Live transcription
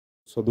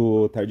sou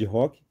do Tarde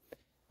Rock.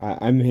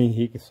 I'm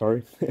Henrique,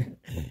 sorry.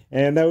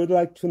 And I would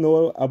like to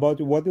know about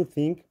what you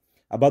think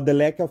about the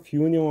lack of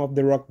union of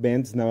the rock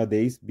bands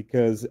nowadays,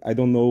 because I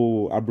don't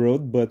know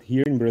abroad, but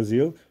here in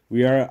Brazil,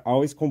 we are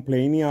always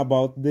complaining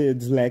about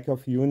this lack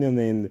of union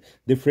and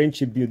the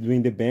friendship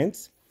between the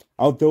bands.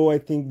 Although I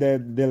think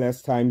that the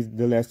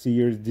last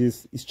years,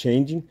 this is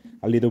changing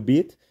a little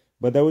bit,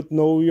 but I would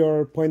know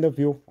your point of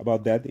view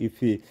about that,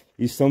 if it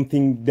is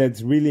something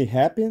that's really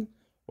happened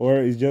or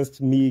it's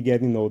just me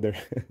getting older.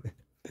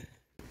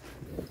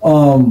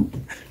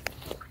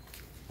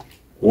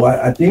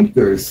 Well, I think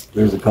there's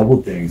a couple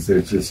things.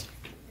 There's just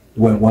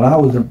when I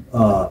was in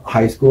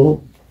high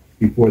school,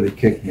 before they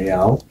kicked me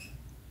out,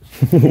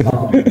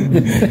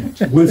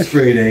 with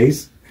straight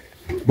A's,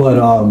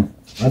 but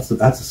that's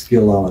a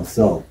skill on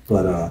itself.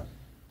 But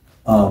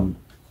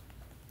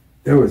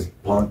there was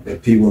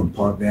people in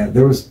punk band.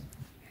 There was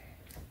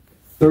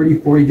 30,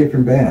 40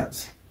 different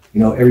bands.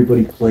 You know,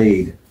 everybody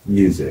played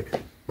music,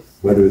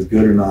 whether it was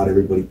good or not.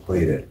 Everybody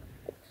played it,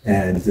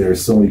 and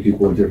there's so many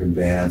people in different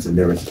bands, and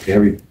there was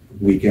every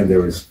weekend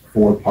there was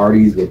 4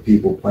 parties with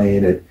people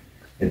playing at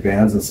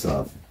bands and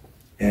stuff.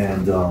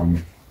 And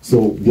so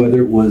whether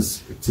it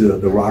was to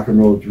the rock and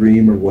roll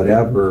dream or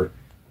whatever,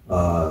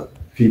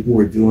 people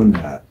were doing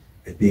that.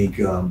 I think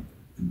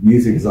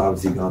music has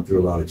obviously gone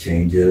through a lot of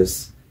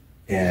changes,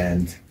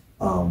 and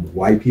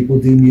why people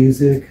do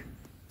music,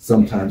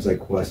 sometimes I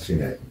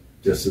question it,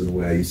 just as the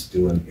way I used to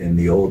do in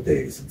the old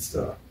days and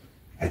stuff.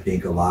 I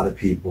think a lot of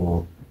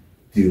people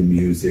do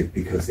music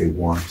because they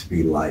want to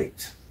be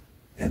liked,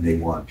 and they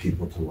want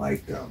people to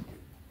like them.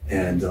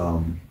 And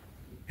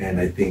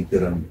I think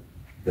that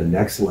the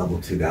next level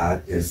to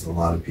that is a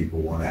lot of people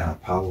want to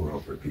have power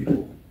over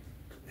people.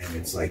 And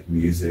it's like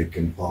music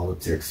and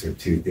politics are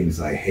 2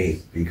 things I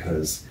hate,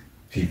 because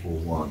people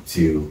want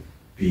to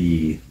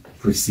be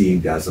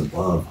perceived as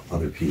above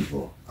other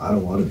people. I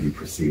don't want to be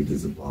perceived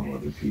as above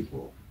other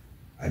people.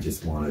 I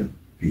just want to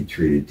be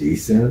treated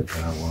decent,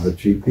 and I want to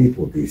treat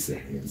people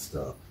decently and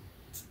stuff.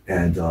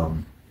 And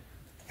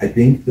I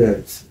think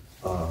that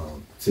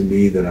to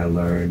me, that I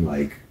learned,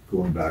 like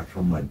going back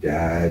from my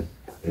dad,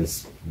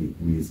 is we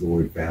use the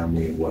word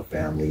family and what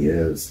family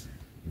is.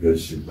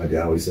 Because my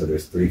dad always said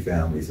there's 3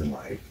 families in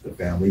life. The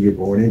family you're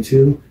born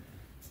into,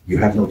 you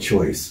have no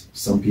choice.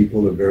 Some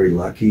people are very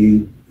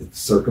lucky with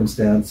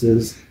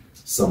circumstances.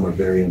 Some are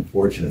very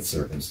unfortunate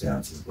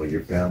circumstances, but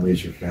your family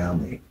is your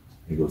family.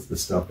 He goes, the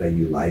stuff that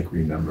you like,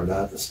 remember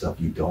that. The stuff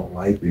you don't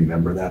like,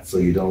 remember that, so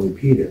you don't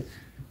repeat it.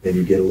 Then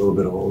you get a little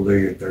bit older,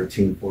 you're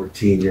 13,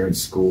 14, you're in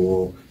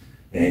school,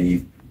 and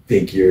you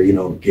think you're, you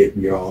know,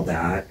 you're all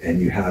that, and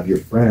you have your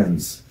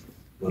friends,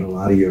 but a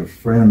lot of your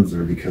friends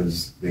are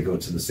because they go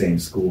to the same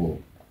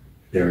school,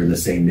 they're in the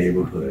same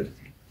neighborhood,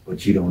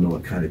 but you don't know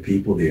what kind of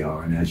people they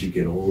are. And as you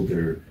get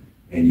older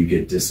and you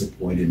get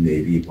disappointed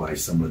maybe by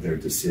some of their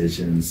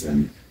decisions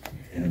and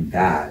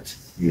that,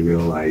 you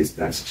realize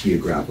that's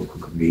geographical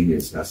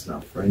convenience, that's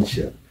not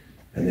friendship.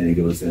 And then it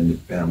goes into the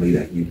family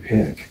that you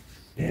pick,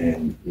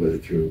 and whether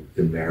through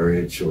the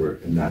marriage or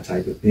and that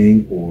type of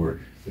thing,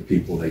 or the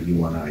people that you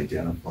want to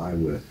identify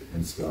with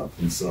and stuff.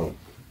 And so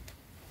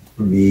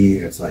for me,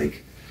 it's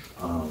like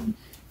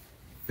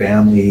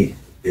family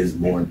is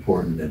more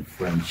important than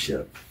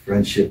friendship.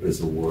 Friendship is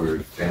a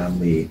word,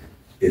 family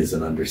is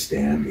an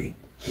understanding,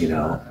 you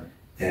know?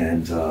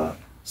 And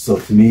so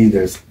to me,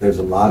 there's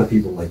a lot of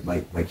people, like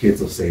my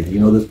kids will say, do you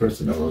know this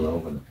person?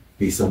 No, and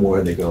be somewhere,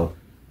 and they go,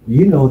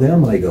 you know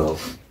them? And I go,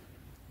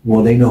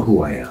 well, they know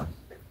who I am.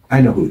 I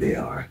know who they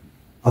are.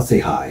 I'll say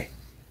hi,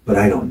 but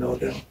I don't know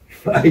them.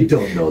 I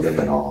don't know them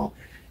at all.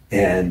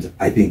 And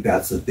I think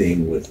that's the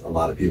thing with a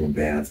lot of people in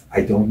bands.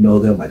 I don't know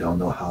them. I don't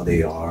know how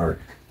they are.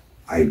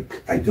 I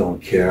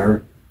don't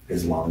care,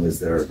 as long as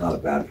they're not a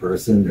bad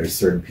person. There's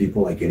certain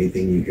people, like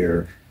anything you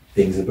hear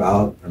things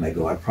about, and I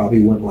go, I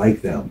probably wouldn't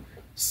like them.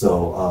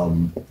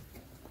 So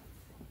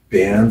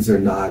bands are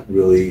not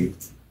really,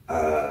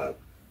 I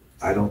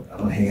don't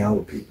hang out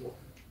with people,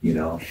 you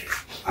know.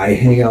 I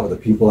hang out with the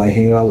people,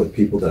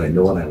 that I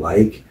know and I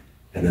like,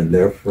 and then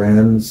their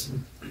friends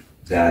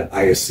that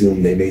I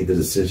assume they made the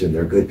decision.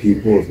 They're good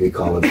people, as we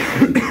call it,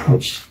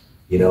 vouch,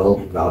 you know,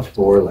 vouch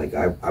for. Like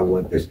I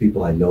wouldn't, there's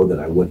people I know that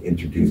I wouldn't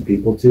introduce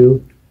people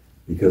to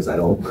because I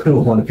don't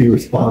want to be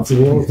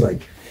responsible. It's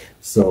like,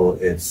 so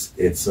it's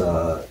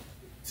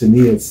to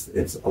me,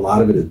 it's a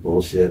lot of it is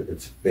bullshit.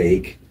 It's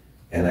fake,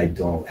 and I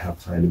don't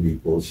have time to be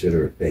bullshit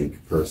or a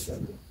fake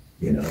person,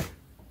 you know.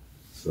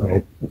 So,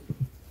 right.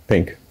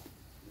 Thank you.